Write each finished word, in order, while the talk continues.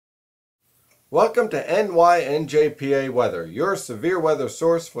Welcome to NYNJPA Weather, your severe weather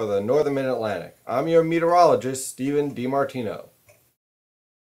source for the Northern Mid-Atlantic. I'm your meteorologist, Stephen DiMartino.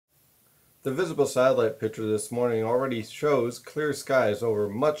 The visible satellite picture this morning already shows clear skies over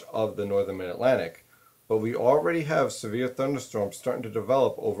much of the Northern Mid-Atlantic, but we already have severe thunderstorms starting to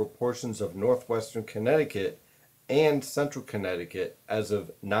develop over portions of northwestern Connecticut and central Connecticut as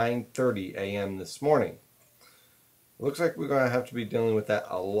of 9:30 a.m. this morning. Looks like we're going to have to be dealing with that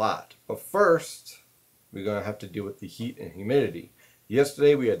a lot. But first, we're going to have to deal with the heat and humidity.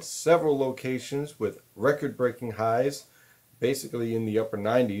 Yesterday we had several locations with record-breaking highs, basically in the upper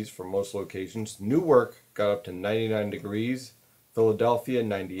 90s for most locations. Newark got up to 99 degrees, Philadelphia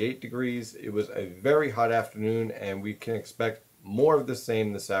 98 degrees. It was a very hot afternoon, and we can expect more of the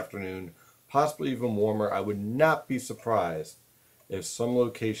same this afternoon, possibly even warmer. I would not be surprised if some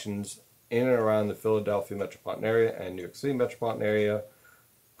locations in and around the Philadelphia metropolitan area and New York City metropolitan area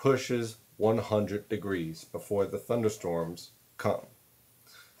pushes 100 degrees before the thunderstorms come.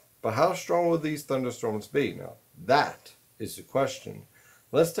 But how strong will these thunderstorms be? Now, that is the question.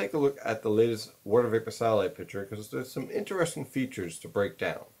 Let's take a look at the latest water vapor satellite picture because there's some interesting features to break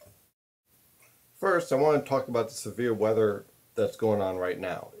down. First, I want to talk about the severe weather that's going on right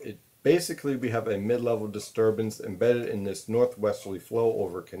now. Basically, we have a mid-level disturbance embedded in this northwesterly flow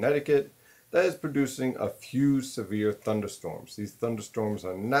over Connecticut that is producing a few severe thunderstorms. These thunderstorms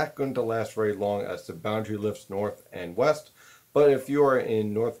are not going to last very long as the boundary lifts north and west, but if you are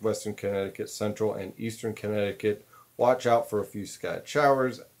in northwestern Connecticut, central and eastern Connecticut, watch out for a few scattered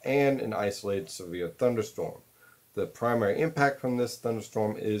showers and an isolated severe thunderstorm. The primary impact from this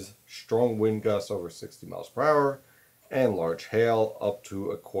thunderstorm is strong wind gusts over 60 miles per hour and large hail up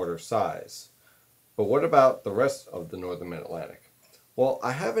to a quarter size. But what about the rest of the northern Mid-Atlantic? Well,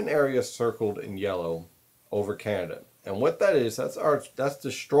 I have an area circled in yellow over Canada, and what that is, that's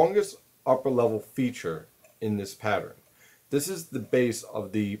the strongest upper level feature in this pattern. This is the base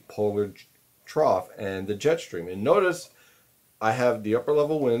of the polar trough and the jet stream. And notice I have the upper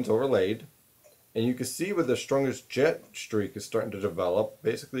level winds overlaid, and you can see where the strongest jet streak is starting to develop,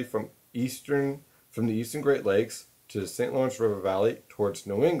 basically from the eastern Great Lakes to the St. Lawrence River Valley towards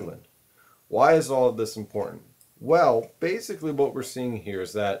New England. Why is all of this important? Well, basically what we're seeing here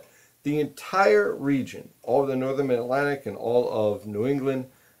is that the entire region, all of the northern Mid-Atlantic and all of New England,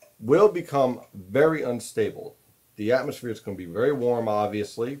 will become very unstable. The atmosphere is going to be very warm,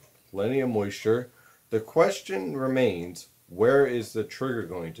 obviously, plenty of moisture. The question remains, where is the trigger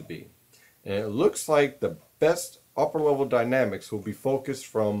going to be? And it looks like the best upper level dynamics will be focused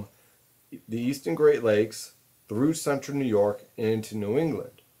from the eastern Great Lakes through central New York and into New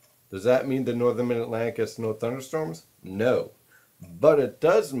England. Does that mean the northern Mid-Atlantic gets no thunderstorms? No. But it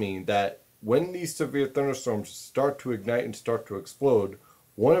does mean that when these severe thunderstorms start to ignite and start to explode,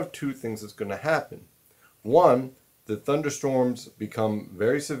 one of two things is going to happen. One, the thunderstorms become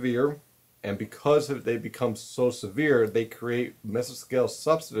very severe, and because they become so severe, they create mesoscale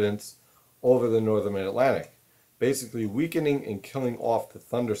subsidence over the northern Mid-Atlantic, basically weakening and killing off the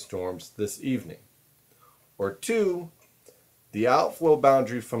thunderstorms this evening. Or two, the outflow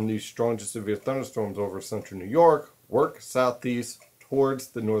boundary from these strong to severe thunderstorms over central New York work southeast towards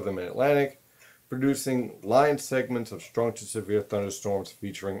the northern Mid-Atlantic, producing line segments of strong to severe thunderstorms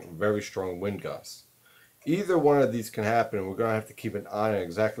featuring very strong wind gusts. Either one of these can happen, and we're going to have to keep an eye on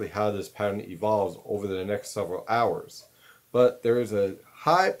exactly how this pattern evolves over the next several hours. But there is a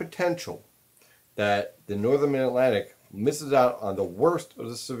high potential that the northern Mid-Atlantic misses out on the worst of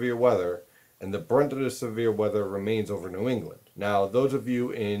the severe weather, and the brunt of the severe weather remains over New England. Now, those of you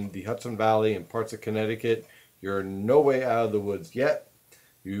in the Hudson Valley and parts of Connecticut, you're no way out of the woods yet.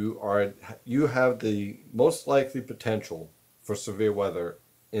 You have the most likely potential for severe weather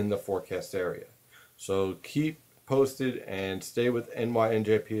in the forecast area. So keep posted and stay with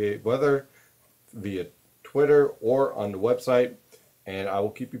NYNJPA Weather via Twitter or on the website, and I will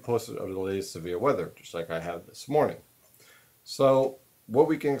keep you posted of the latest severe weather, just like I have this morning. So what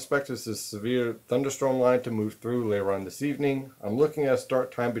we can expect is this severe thunderstorm line to move through later on this evening. I'm looking at a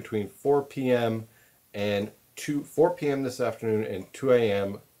start time between 4 p.m. and 4 p.m. this afternoon and 2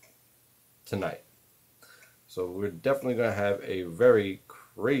 a.m. tonight. So we're definitely going to have a very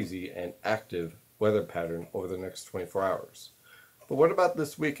crazy and active weather pattern over the next 24 hours. But what about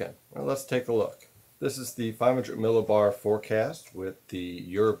this weekend? Well, let's take a look. This is the 500 millibar forecast with the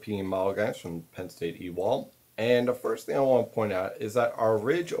European model guidance from Penn State EWAL. And the first thing I want to point out is that our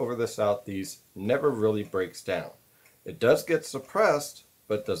ridge over the southeast never really breaks down. It does get suppressed,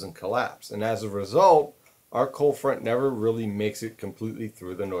 but doesn't collapse. And as a result, our cold front never really makes it completely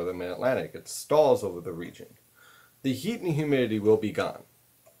through the northern Mid-Atlantic. It stalls over the region. The heat and humidity will be gone.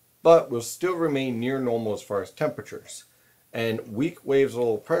 but will still remain near normal as far as temperatures. And weak waves of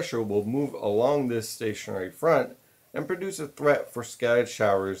low pressure will move along this stationary front and produce a threat for scattered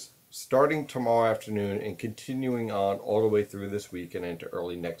showers starting tomorrow afternoon and continuing on all the way through this week and into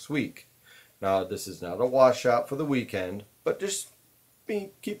early next week. Now, this is not a washout for the weekend, but just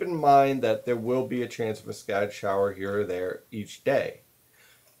keep in mind that there will be a chance of a scattered shower here or there each day.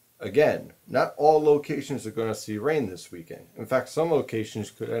 Again, not all locations are going to see rain this weekend. In fact, some locations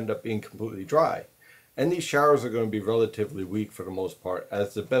could end up being completely dry. And these showers are going to be relatively weak for the most part,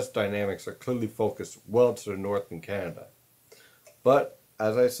 as the best dynamics are clearly focused well to the north in Canada. But,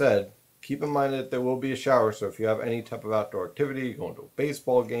 as I said, keep in mind that there will be a shower, so if you have any type of outdoor activity, going to a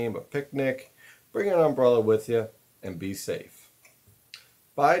baseball game, a picnic, bring an umbrella with you and be safe.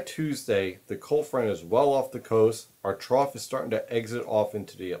 By Tuesday, the cold front is well off the coast, our trough is starting to exit off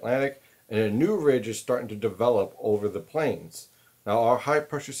into the Atlantic, and a new ridge is starting to develop over the plains. Now, our high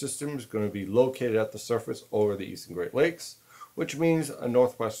pressure system is going to be located at the surface over the eastern Great Lakes, which means a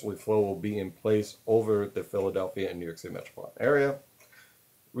northwesterly flow will be in place over the Philadelphia and New York City metropolitan area,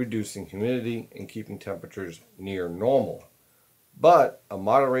 reducing humidity and keeping temperatures near normal. But a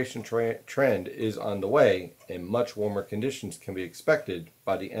moderation trend is on the way, and much warmer conditions can be expected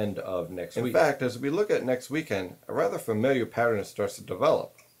by the end of next week. In fact, as we look at next weekend, a rather familiar pattern starts to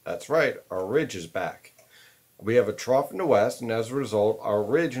develop. That's right, our ridge is back. We have a trough in the west, and as a result, our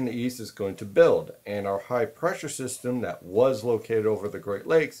ridge in the east is going to build, and our high pressure system that was located over the Great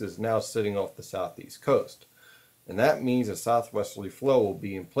Lakes is now sitting off the southeast coast. And that means a southwesterly flow will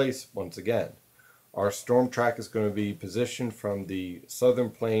be in place once again. Our storm track is going to be positioned from the southern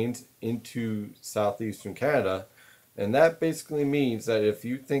plains into southeastern Canada, and that basically means that if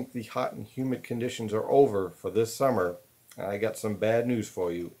you think the hot and humid conditions are over for this summer, I got some bad news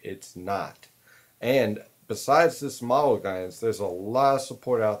for you, it's not. And besides this model guidance, there's a lot of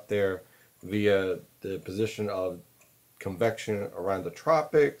support out there via the position of convection around the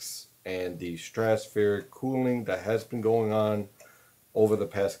tropics and the stratospheric cooling that has been going on over the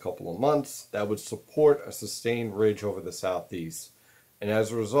past couple of months that would support a sustained ridge over the southeast. And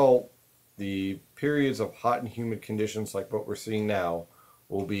as a result, the periods of hot and humid conditions like what we're seeing now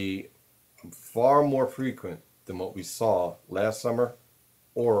will be far more frequent than what we saw last summer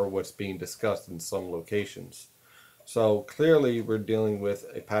or what's being discussed in some locations. So clearly we're dealing with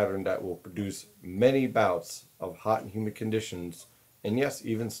a pattern that will produce many bouts of hot and humid conditions, and yes,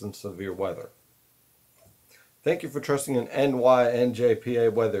 even some severe weather. Thank you for trusting in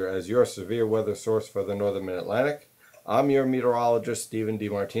NYNJPA Weather as your severe weather source for the Northern Mid-Atlantic. I'm your meteorologist, Stephen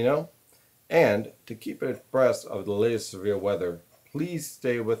DiMartino. And to keep abreast of the latest severe weather, please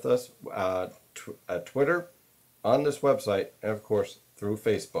stay with us at Twitter, on this website, and of course through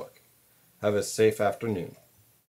Facebook. Have a safe afternoon.